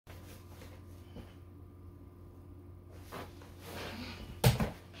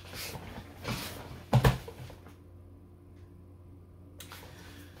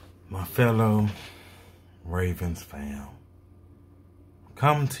My fellow Ravens fam,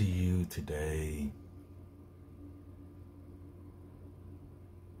 come to you today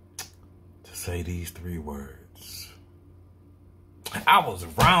to say these 3 words. I was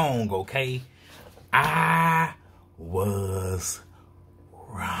wrong, okay? I was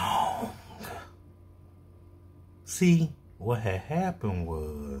wrong. See, what had happened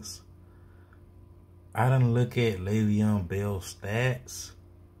was I didn't look at Le'Veon Bell's stats.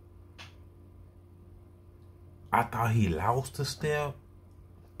 I thought he lost a step,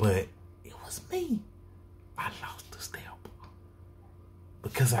 but it was me. I lost a step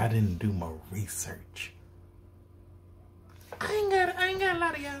because I didn't do my research. I ain't got a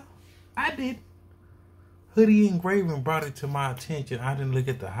lot of y'all. I did. Hoodie Engraving brought it to my attention. I didn't look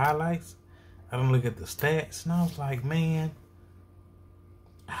at the highlights. I didn't look at the stats. And I was like, man,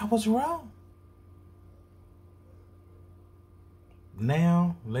 I was wrong.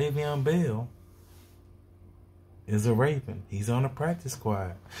 Now, Le'Veon Bell is a Raven. He's on the practice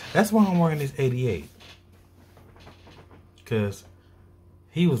squad. That's why I'm wearing this 88. Because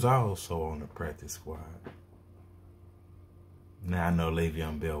he was also on the practice squad. Now, I know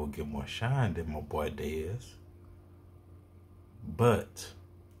Le'Veon Bell will get more shine than my boy Dez. But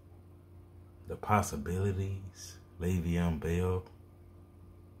the possibilities Le'Veon Bell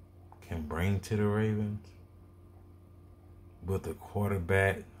can bring to the Ravens with a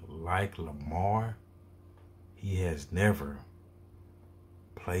quarterback like Lamar, he has never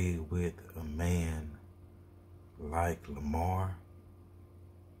played with a man like Lamar.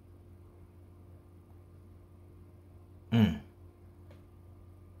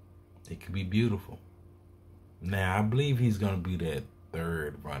 It could be beautiful. Now, I believe he's going to be that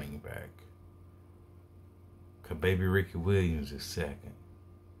 3rd running back. Because baby Ricky Williams is 2nd.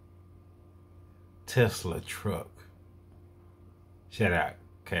 Tesla truck, shout out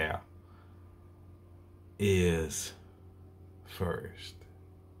Cal, is 1st.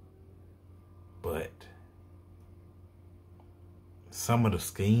 But some of the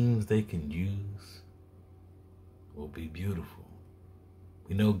schemes they can use will be beautiful.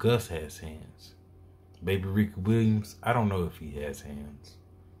 We know Gus has hands. Baby Ricky Williams, I don't know if he has hands.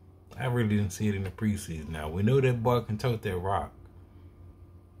 I really didn't see it in the preseason. Now, we know that boy can tote that rock.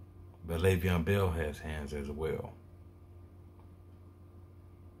 But Le'Veon Bell has hands as well.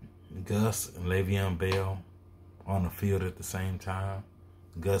 Gus and Le'Veon Bell on the field at the same time.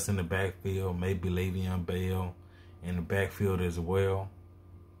 Gus in the backfield, maybe Le'Veon Bell in the backfield as well.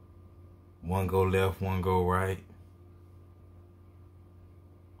 One go left, one go right.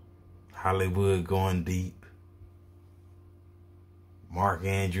 Hollywood going deep. Mark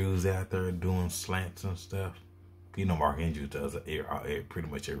Andrews out there doing slants and stuff. You know Mark Andrews does pretty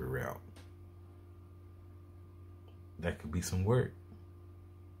much every route. That could be some work.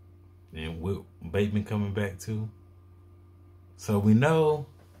 And Will Bateman coming back too. So we know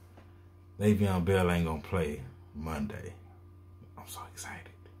Le'Veon Bell ain't going to play Monday. I'm so excited.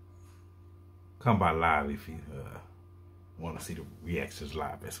 Come by live if you want to see the reactions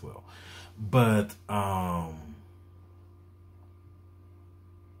live as well. But I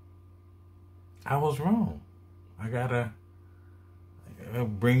was wrong. I gotta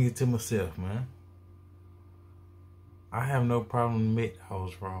bring it to myself, man. I have no problem admitting I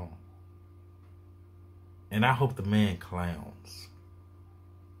was wrong. And I hope the man clowns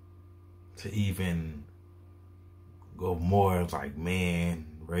to even go more like, man,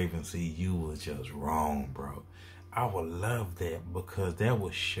 Raven, see, you was just wrong, bro. I would love that because that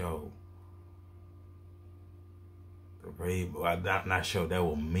would show the Ravens, not show, that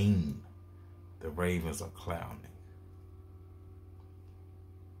will mean the Ravens are clowning.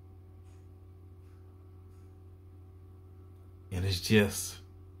 And it's just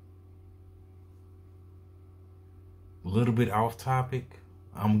a little bit off topic.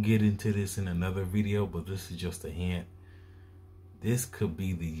 I'm getting to this in another video, but this is just a hint. This could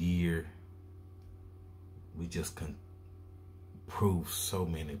be the year we just can prove so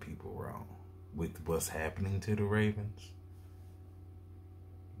many people wrong with what's happening to the Ravens.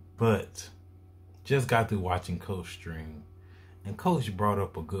 But just got through watching Coach stream, and Coach brought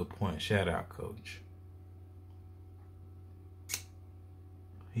up a good point. Shout out, Coach.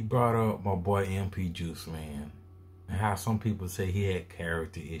 He brought up my boy MP Juice, man, and how some people say he had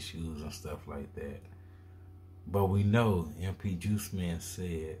character issues and stuff like that. But we know MP Juice Man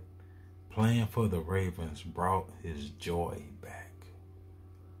said playing for the Ravens brought his joy back.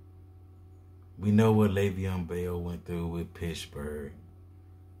 We know what Le'Veon Bell went through with Pittsburgh,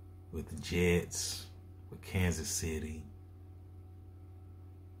 with the Jets, with Kansas City.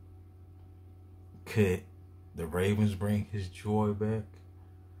 Could the Ravens bring his joy back?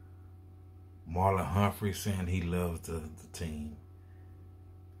 Marlon Humphrey saying he loves the team.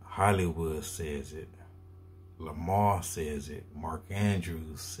 Hollywood says it. Lamar says it. Mark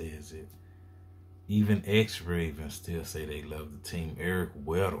Andrews says it. Even ex-Ravens still say they love the team. Eric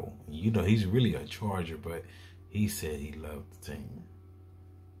Weddle, you know, he's really a Charger, but he said he loved the team.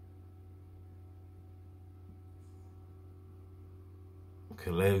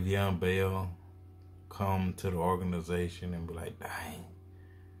 Could Le'Veon Bell come to the organization and be like, dang,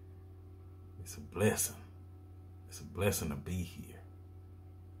 it's a blessing. It's a blessing to be here.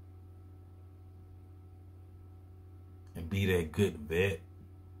 And be that good vet.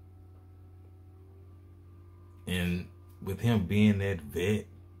 And with him being that vet,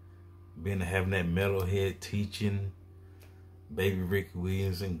 having that metalhead teaching baby Ricky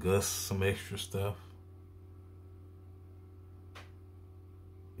Williams and Gus some extra stuff.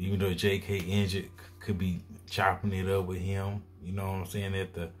 Even though J.K. injured, could be chopping it up with him, you know what I'm saying,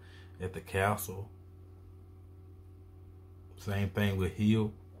 at the castle. Same thing with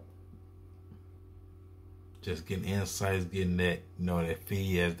Hill. Just getting insights, getting that, you know, that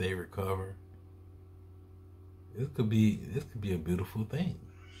feed as they recover. This could be a beautiful thing.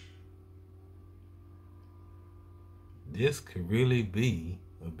 This could really be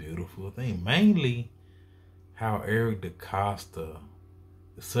a beautiful thing. Mainly how Eric DeCosta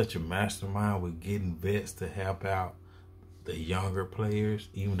is such a mastermind with getting vets to help out the younger players,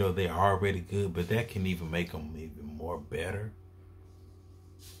 even though they're already good, but that can even make them even more better.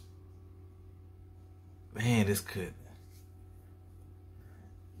 Man, this could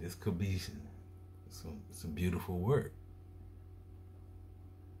be some beautiful work.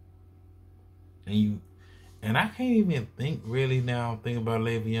 And I can't even think really now, I'm thinking about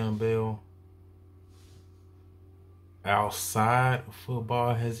Le'Veon Bell. Outside of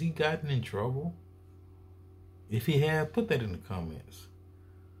football, has he gotten in trouble? If he had, put that in the comments.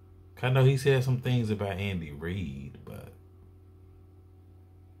 I know he said some things about Andy Reid, but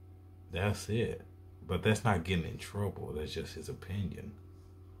that's it. But that's not getting in trouble. That's just his opinion.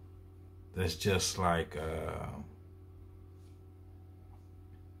 That's just like,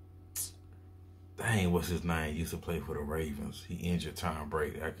 dang, what's his name? He used to play for the Ravens. He injured Tom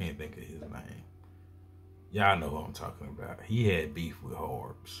Brady. I can't think of his name. Y'all know who I'm talking about. He had beef with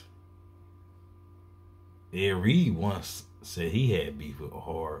Harbs. Ed Reed once said he had beef with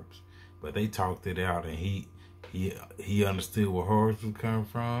Harbs, but they talked it out, and he understood where Harbs was coming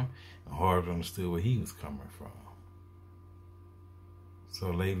from, and Harbs understood where he was coming from. So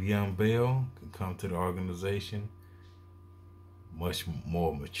Le'Veon Bell can come to the organization much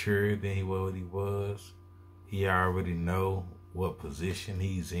more mature than he was. He already know what position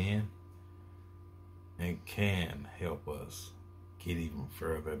he's in and can help us get even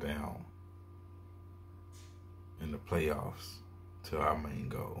further down in the playoffs to our main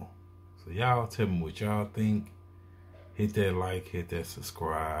goal. So y'all tell me what y'all think. Hit that like, hit that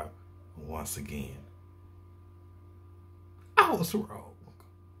subscribe. And once again, I was wrong.